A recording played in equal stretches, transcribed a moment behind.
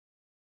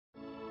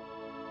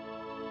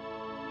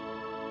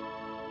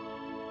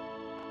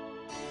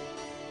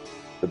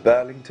The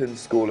Burlington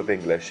School of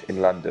English in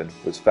London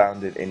was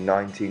founded in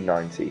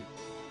 1990.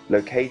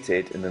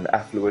 Located in an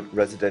affluent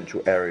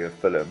residential area of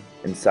Fulham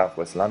in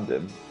southwest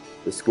London,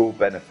 the school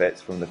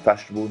benefits from the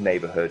fashionable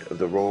neighbourhood of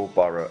the Royal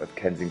Borough of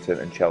Kensington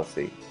and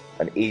Chelsea,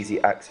 and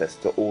easy access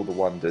to all the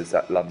wonders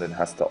that London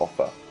has to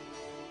offer.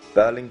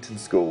 Burlington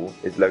School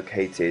is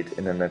located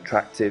in an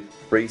attractive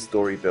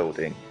three-storey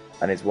building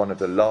and is one of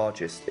the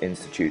largest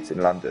institutes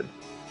in London,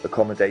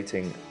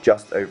 accommodating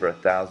just over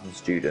 1,000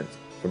 students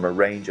from a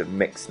range of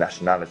mixed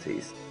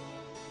nationalities.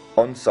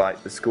 On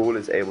site, the school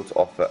is able to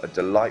offer a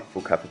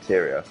delightful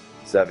cafeteria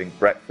serving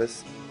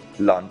breakfast,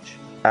 lunch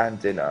and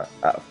dinner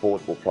at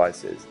affordable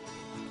prices.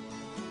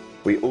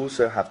 We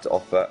also have to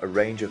offer a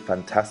range of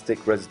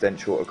fantastic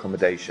residential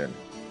accommodation,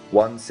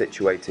 one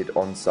situated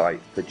on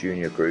site for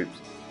junior groups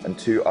and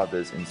two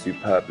others in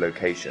superb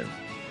locations,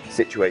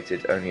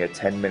 situated only a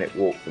 10-minute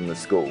walk from the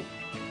school.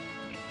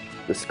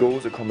 The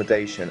school's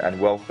accommodation and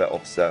welfare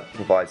officer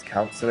provides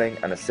counselling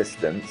and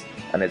assistance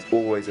and is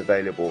always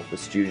available for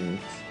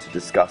students to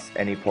discuss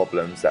any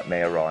problems that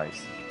may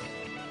arise.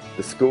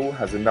 The school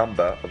has a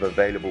number of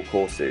available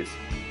courses: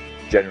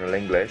 General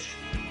English,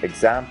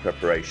 exam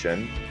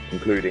preparation,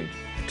 including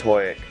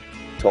TOEIC,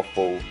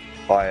 TOEFL,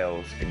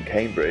 IELTS and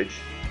Cambridge,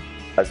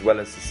 as well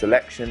as a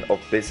selection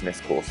of business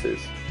courses.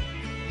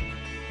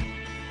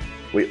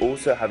 We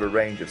also have a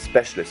range of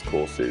specialist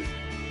courses: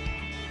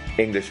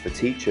 English for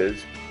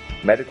teachers,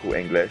 medical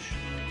English,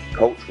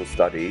 cultural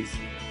studies,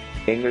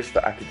 English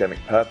for academic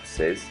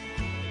purposes,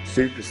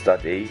 super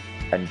study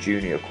and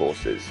junior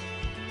courses.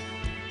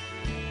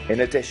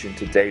 In addition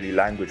to daily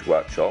language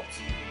workshops,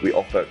 we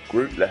offer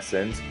group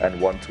lessons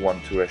and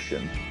one-to-one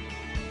tuition.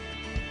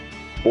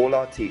 All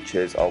our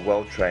teachers are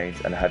well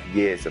trained and have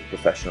years of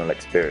professional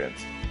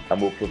experience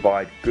and will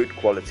provide good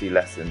quality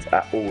lessons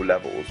at all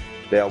levels.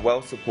 They are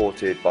well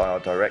supported by our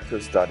Director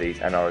of Studies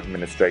and our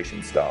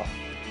administration staff.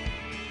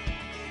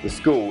 The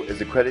school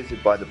is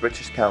accredited by the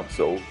British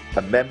Council,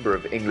 a member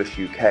of English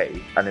UK,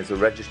 and is a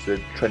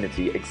registered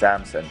Trinity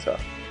exam centre.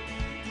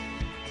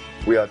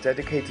 We are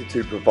dedicated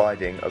to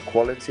providing a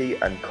quality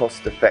and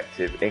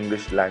cost-effective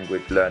English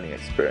language learning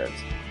experience,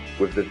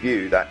 with the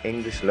view that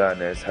English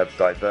learners have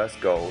diverse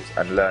goals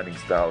and learning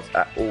styles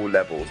at all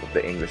levels of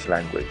the English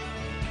language,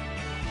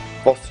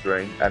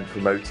 fostering and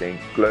promoting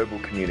global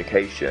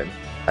communication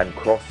and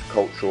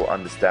cross-cultural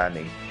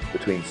understanding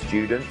between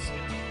students,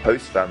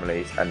 host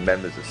families and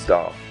members of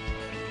staff.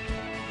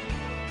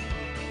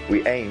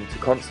 We aim to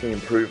constantly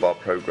improve our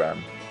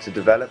programme to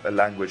develop a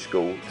language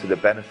school to the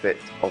benefit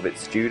of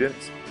its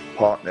students,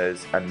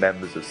 partners and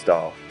members of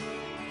staff.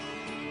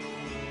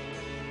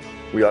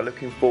 We are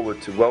looking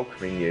forward to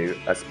welcoming you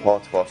as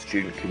part of our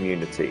student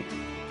community.